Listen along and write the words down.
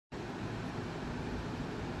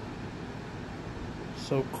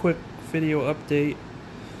So quick video update.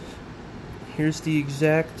 Here's the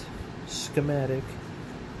exact schematic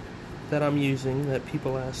that I'm using that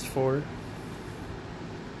people asked for.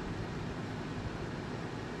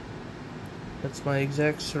 That's my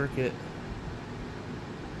exact circuit.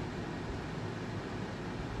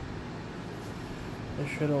 I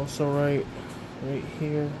should also write right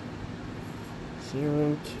here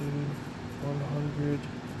 0 to 100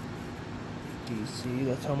 DC.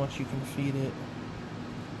 That's how much you can feed it.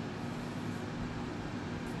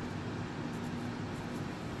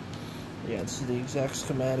 Yeah, this is the exact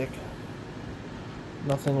schematic.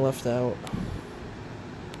 Nothing left out.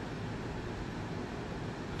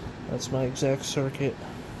 That's my exact circuit.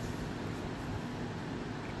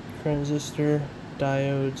 Transistor,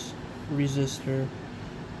 diodes, resistor,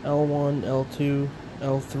 L1, L2,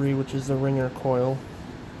 L3, which is the ringer coil.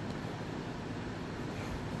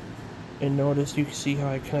 And notice you can see how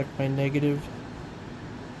I connect my negative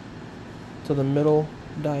to the middle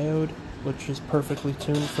diode, which is perfectly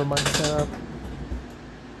tuned for my setup.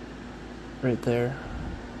 Right there.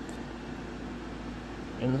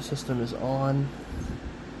 And the system is on.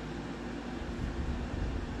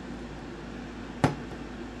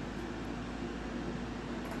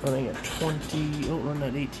 Running at 20, don't run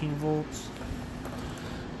at 18 volts.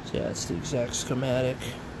 So yeah, it's the exact schematic.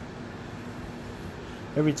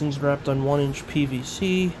 Everything's wrapped on 1-inch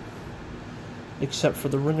PVC, except for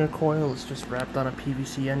the ringer coil. It's just wrapped on a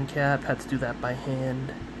PVC end cap. Had to do that by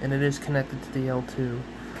hand, and it is connected to the L2.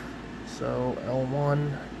 So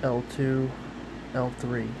L1, L2,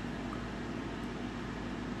 L3.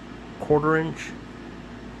 1/4 inch,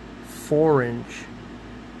 4 inch,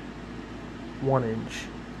 1 inch.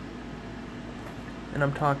 And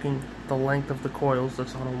I'm talking the length of the coils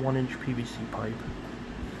that's on a 1-inch PVC pipe.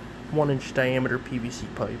 1-inch diameter PVC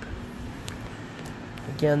pipe.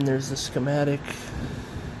 Again, there's the schematic.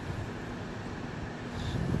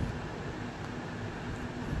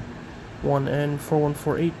 One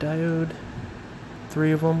N4148 diode,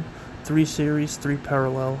 3 of them, 3 series, 3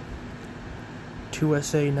 parallel.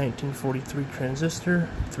 2SA1943 transistor,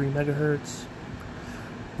 3 megahertz.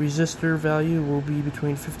 Resistor value will be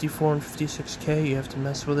between 54 and 56K. You have to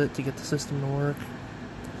mess with it to get the system to work.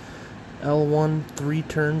 L1, 3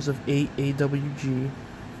 turns of 8 AWG.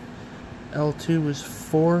 L2 is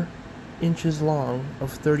 4 inches long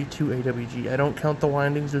of 32 AWG. I don't count the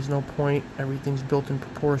windings, there's no point. Everything's built in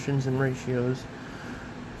proportions and ratios.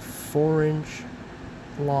 4-inch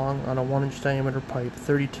long on a 1-inch diameter pipe,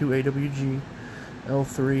 32 AWG.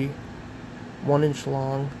 L3, 1-inch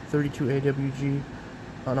long, 32 AWG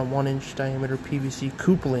on a 1-inch diameter PVC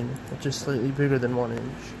coupling, which is slightly bigger than 1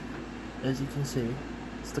 inch. As you can see,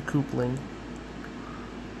 it's the coupling.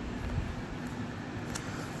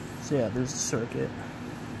 So yeah, there's the circuit.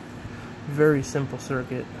 Very simple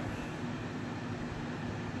circuit.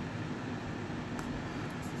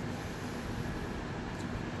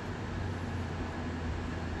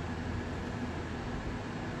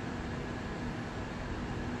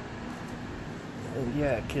 And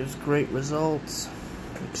yeah, it gives great results.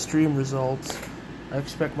 Extreme results. I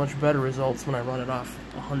expect much better results when I run it off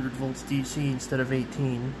 100 volts DC instead of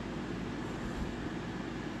 18.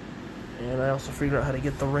 And I also figured out how to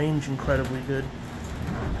get the range incredibly good.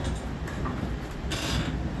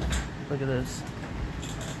 Look at this.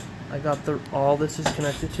 I got all this is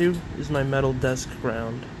connected to is my metal desk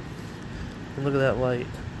ground. And look at that light.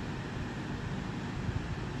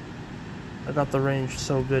 I got the range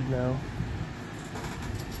so good now.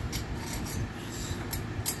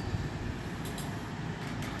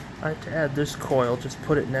 I had to add this coil, just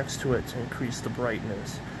put it next to it to increase the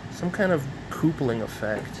brightness. Some kind of coupling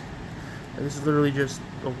effect. And this is literally just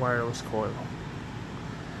a wireless coil.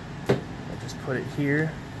 I just put it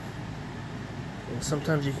here. And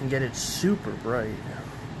sometimes you can get it super bright.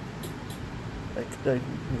 Like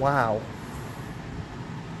wow.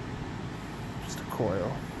 Just a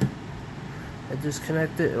coil. I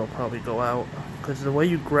disconnect it, it'll probably go out. Because the way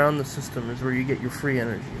you ground the system is where you get your free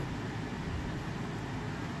energy.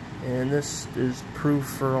 And this is proof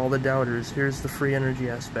for all the doubters. Here's the free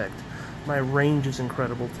energy aspect. My range is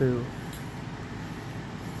incredible too.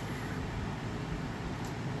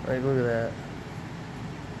 Like, look at that.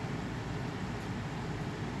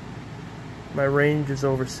 My range is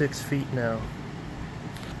over 6 feet now.